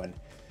me, when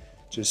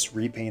just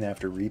repaint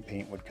after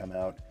repaint would come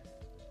out.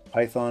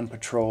 Python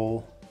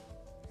Patrol,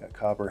 got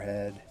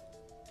Copperhead.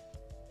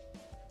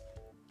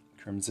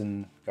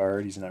 Crimson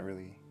Guard, he's not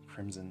really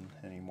crimson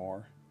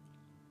anymore.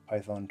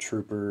 Python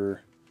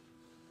Trooper.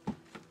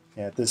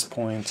 Yeah, at this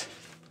point,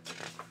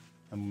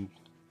 when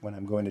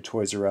I'm going to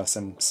Toys R Us,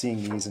 I'm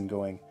seeing these and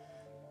going,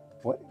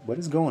 what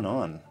is going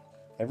on?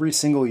 Every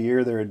single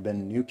year there had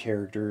been new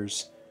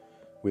characters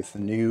with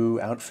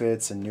new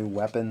outfits and new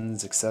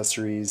weapons,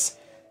 accessories,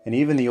 and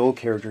even the old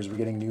characters were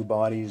getting new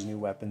bodies, new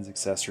weapons,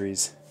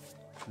 accessories.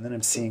 And then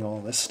I'm seeing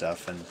all this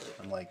stuff, and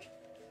I'm like,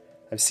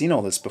 I've seen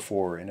all this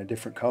before in a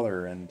different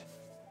color. And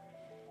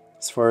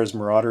as far as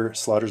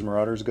Slaughter's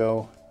Marauders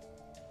go,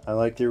 I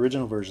like the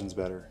original versions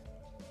better.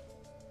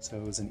 So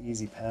it was an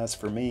easy pass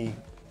for me.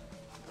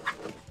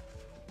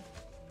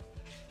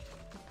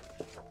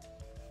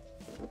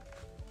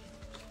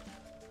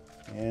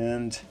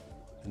 And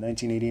the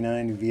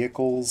 1989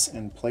 vehicles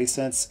and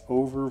playsets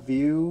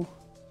overview,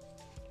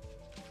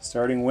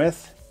 starting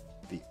with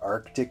the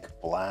Arctic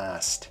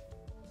Blast.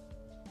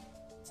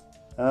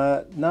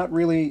 Not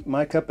really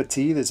my cup of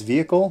tea, this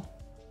vehicle,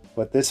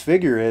 but this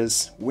figure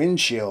is Wind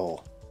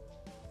Chill.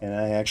 And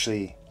I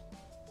actually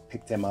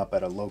picked him up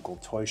at a local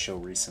toy show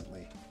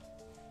recently.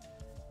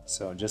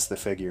 So just the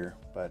figure,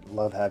 but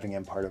love having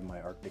him part of my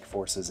Arctic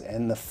forces.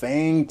 And the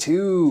Fang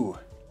 2!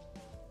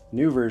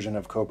 New version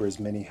of Cobra's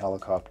mini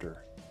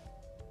helicopter.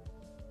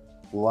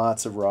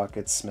 Lots of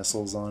rockets,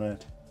 missiles on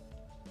it.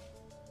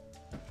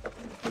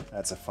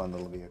 That's a fun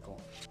little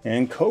vehicle.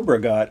 And Cobra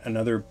got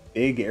another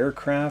big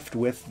aircraft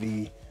with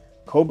the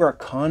Cobra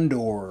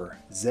Condor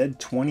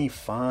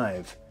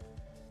Z-25.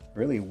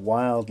 Really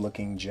wild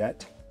looking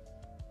jet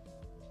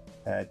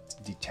that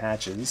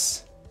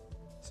detaches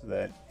so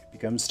that it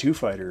becomes two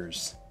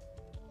fighters.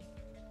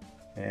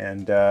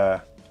 And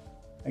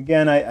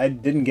again, I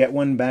didn't get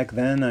one back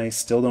then. I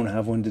still don't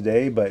have one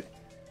today, but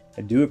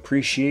I do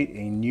appreciate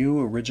a new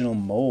original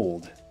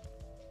mold.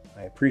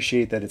 I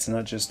appreciate that it's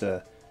not just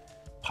a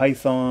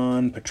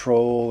Python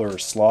Patrol or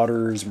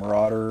Slaughter's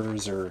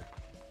Marauders or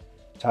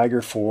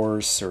Tiger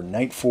Force or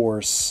Night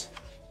Force,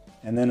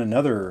 and then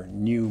another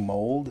new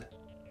mold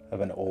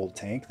of an old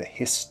tank, the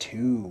Hiss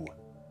 2.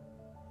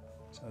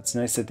 So it's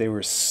nice that they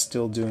were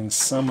still doing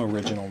some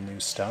original new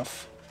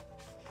stuff.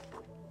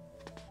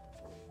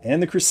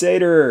 And the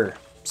Crusader.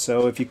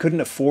 So if you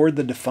couldn't afford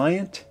the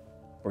Defiant,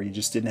 or you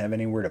just didn't have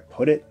anywhere to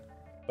put it,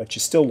 but you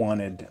still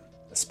wanted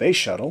a space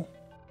shuttle,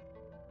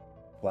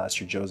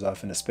 blast your Joes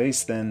off into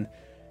space, then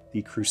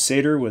the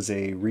Crusader was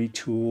a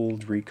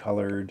retooled,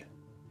 recolored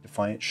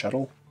Defiant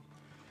shuttle.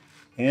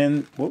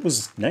 And what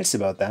was nice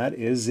about that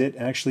is it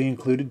actually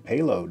included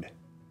Payload.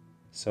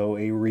 So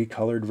a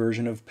recolored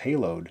version of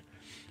Payload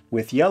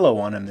with yellow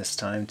on him this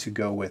time to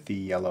go with the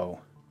yellow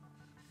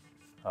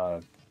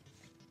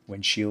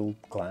windshield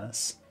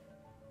glass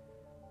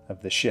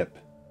of the ship.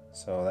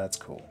 So that's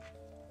cool.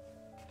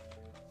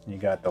 And you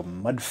got the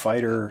Mud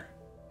Fighter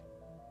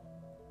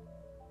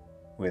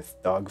with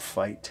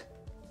Dogfight.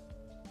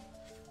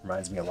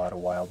 Reminds me a lot of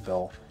Wild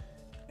Bill.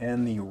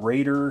 And the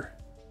Raider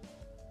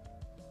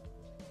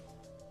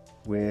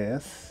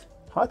with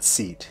Hot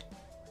Seat,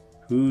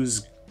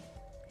 he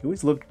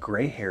always looked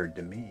gray-haired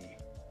to me.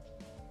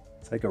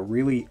 It's like a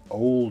really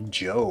old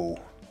Joe,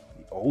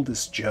 the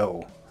oldest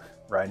Joe,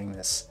 riding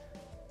this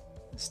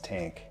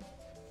tank.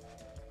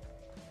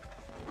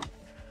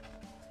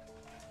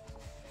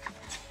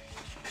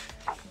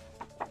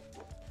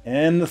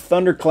 And the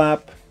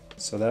Thunderclap.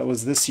 So that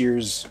was this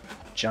year's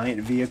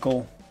giant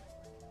vehicle.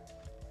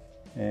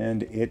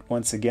 And it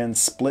once again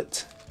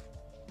split.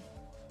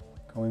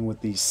 Going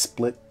with the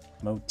split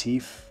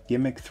motif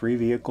gimmick, 3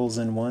 vehicles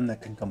in one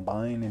that can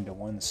combine into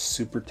one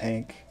super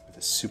tank with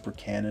a super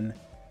cannon.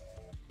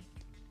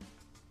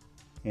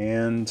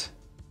 And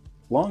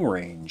long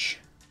range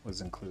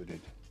was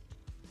included.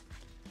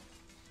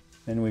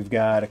 Then we've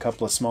got a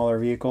couple of smaller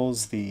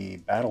vehicles, the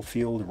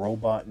Battlefield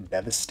Robot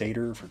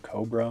Devastator for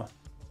Cobra,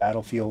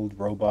 Battlefield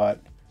Robot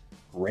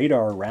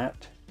Radar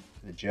Rat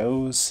for the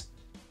Joes,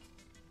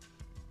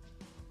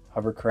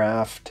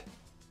 Hovercraft,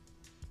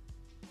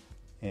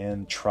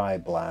 and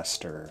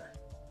Tri-Blaster.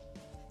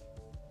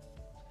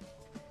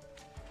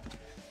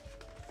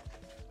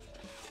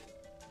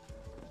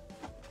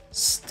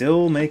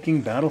 Still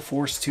making Battle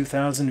Force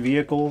 2000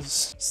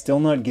 vehicles, still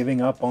not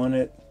giving up on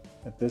it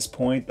at this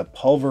point. The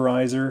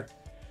Pulverizer.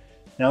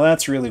 Now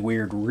that's really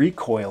weird.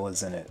 Recoil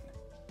is in it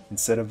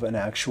instead of an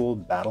actual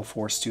Battle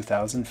Force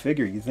 2000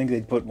 figure. You'd think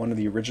they'd put one of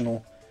the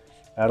original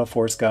Battle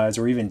Force guys,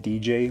 or even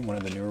DJ, one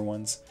of the newer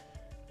ones.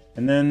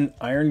 And then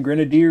Iron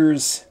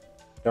Grenadiers,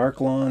 Dark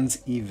Lawn's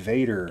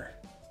Evader.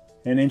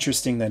 And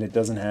interesting that it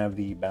doesn't have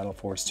the Battle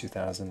Force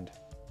 2000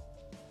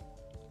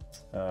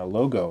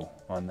 logo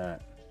on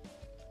that.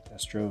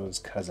 Destro's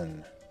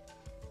cousin.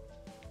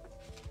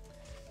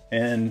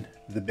 And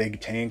the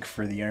big tank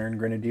for the Iron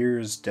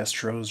Grenadiers,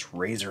 Destro's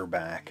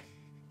Razorback.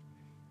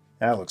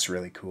 That looks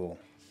really cool.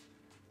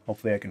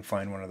 Hopefully I can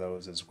find one of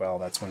those as well.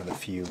 That's one of the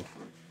few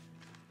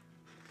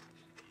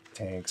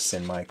tanks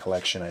in my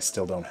collection I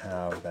still don't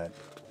have that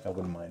I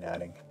wouldn't mind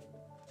adding.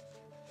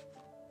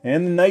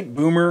 And the Night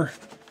Boomer,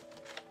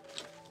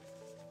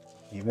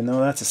 even though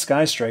that's a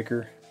Sky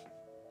Striker.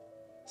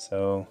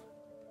 So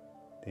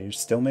they're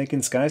still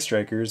making Sky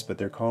Strikers, but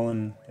they're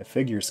calling a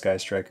figure Sky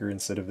Striker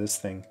instead of this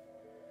thing.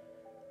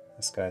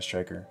 The Sky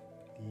Striker.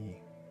 The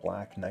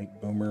Black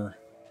Night Boomer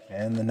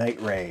and the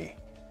Night Ray.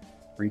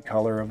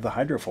 Recolor of the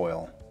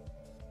hydrofoil.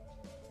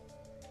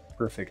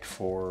 Perfect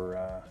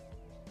for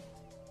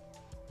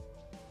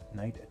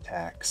night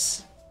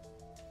attacks.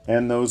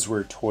 And those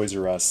were Toys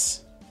R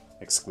Us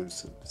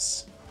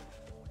exclusives.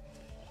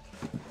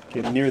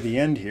 Getting near the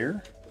end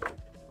here.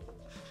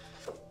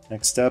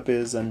 Next up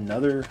is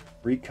another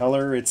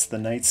recolor. It's the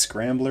Night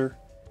Scrambler.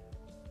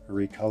 A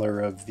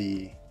recolor of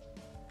the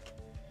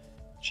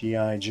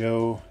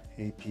G.I.Joe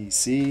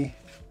APC.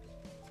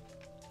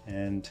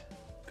 And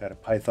got a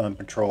Python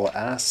Patrol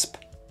Asp.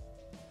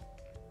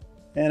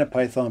 And a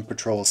Python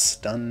Patrol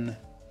Stun.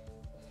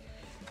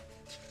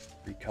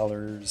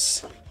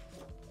 Recolors.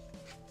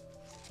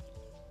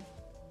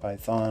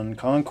 Python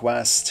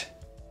Conquest.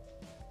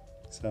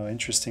 So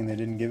interesting they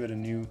didn't give it a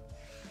new...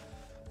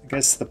 I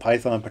guess the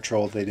Python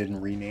Patrol, they didn't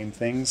rename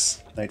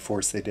things. Night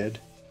Force they did.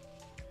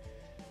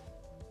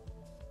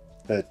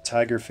 The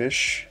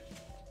Tigerfish.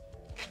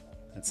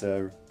 That's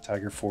a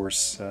Tiger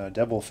Force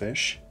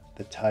Devilfish.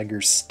 The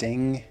Tiger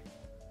Sting.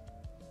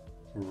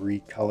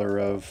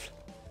 Recolor of...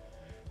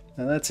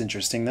 Now that's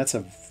interesting. That's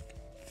a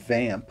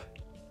Vamp.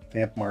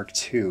 Vamp Mark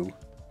II.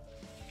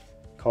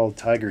 Called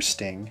Tiger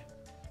Sting.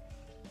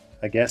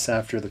 I guess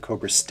after the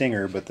Cobra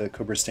Stinger, but the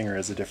Cobra Stinger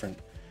has a different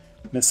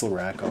missile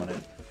rack on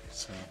it.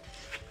 So,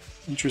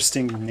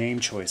 interesting name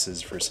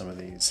choices for some of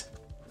these.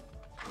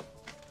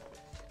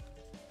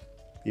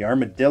 The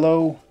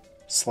Armadillo,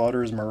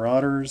 Slaughter's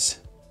Marauders.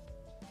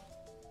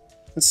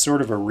 It's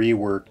sort of a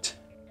reworked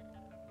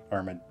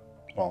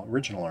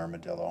original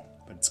Armadillo,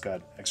 but it's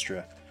got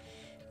extra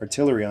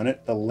artillery on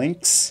it. The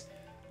Lynx,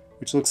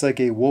 which looks like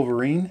a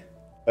Wolverine,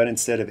 but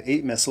instead of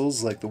 8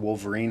 missiles like the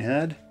Wolverine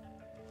had,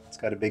 it's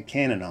got a big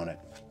cannon on it.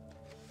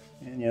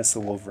 And yes, the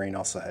Wolverine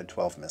also had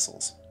 12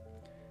 missiles.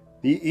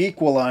 The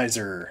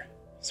Equalizer,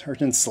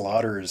 Sergeant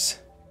Slaughter's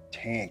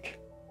tank.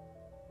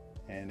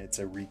 And it's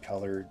a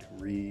recolored,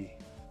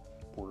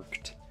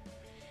 reworked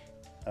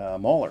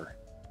Mauler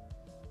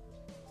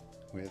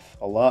with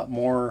a lot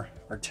more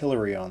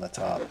artillery on the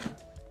top.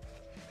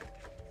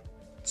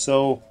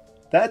 So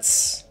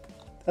that's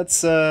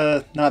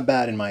not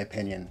bad in my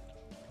opinion.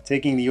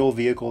 Taking the old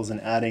vehicles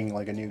and adding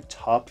like a new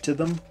top to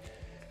them,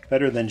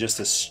 better than just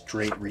a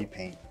straight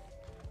repaint.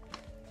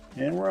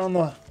 And we're on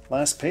the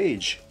last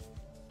page.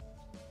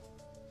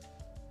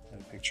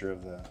 Got a picture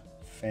of the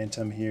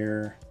Phantom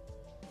here.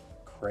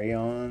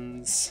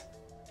 Crayons.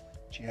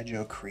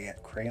 G.I.Joe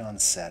crayon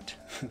set.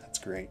 That's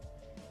great.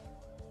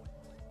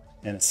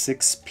 And a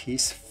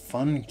 6-piece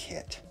fun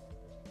kit.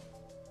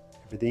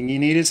 Everything you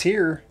need is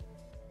here.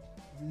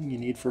 Everything you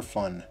need for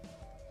fun.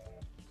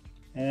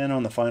 And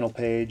on the final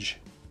page,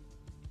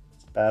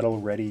 Battle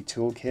Ready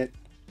Toolkit.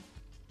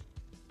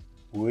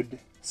 Wood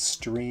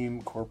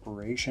Stream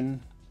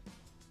Corporation.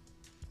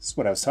 This is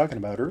what I was talking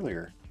about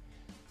earlier.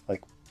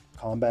 Like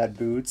combat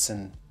boots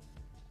and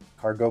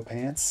cargo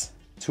pants.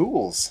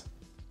 Tools.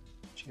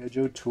 G.I.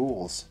 Joe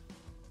tools.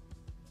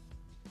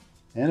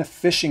 And a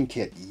fishing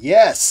kit.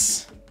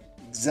 Yes!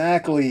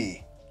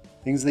 Exactly!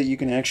 Things that you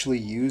can actually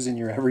use in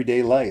your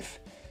everyday life.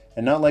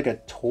 And not like a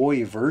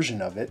toy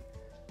version of it.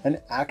 An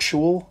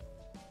actual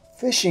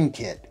fishing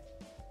kit.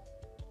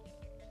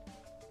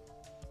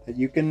 That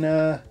you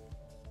can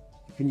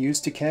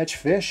use to catch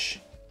fish.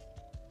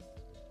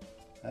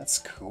 That's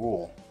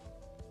cool.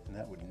 And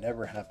that would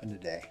never happen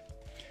today.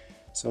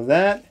 So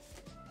that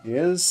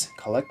is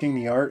Collecting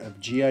the Art of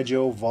G.I.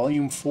 Joe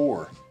Volume 4,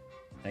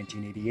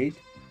 1988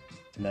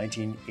 to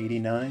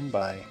 1989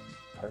 by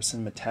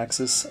Carson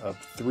Metaxas of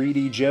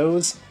 3D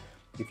Joes.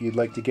 If you'd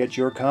like to get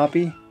your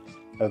copy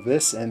of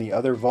this and the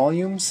other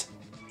volumes,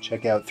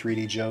 check out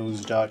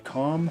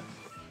 3djoes.com.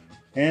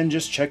 And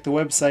just check the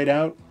website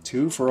out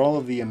too for all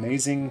of the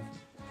amazing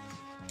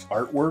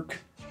artwork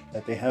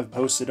that they have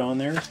posted on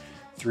there.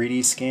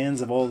 3D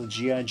scans of all the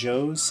G.I.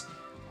 Joes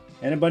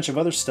and a bunch of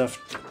other stuff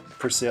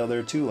for sale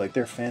there too, like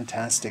their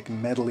fantastic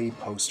medley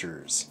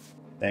posters.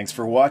 Thanks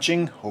for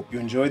watching. Hope you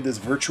enjoyed this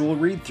virtual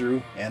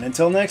read-through. And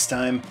until next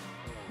time,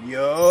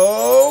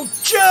 Yo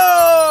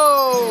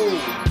Joe!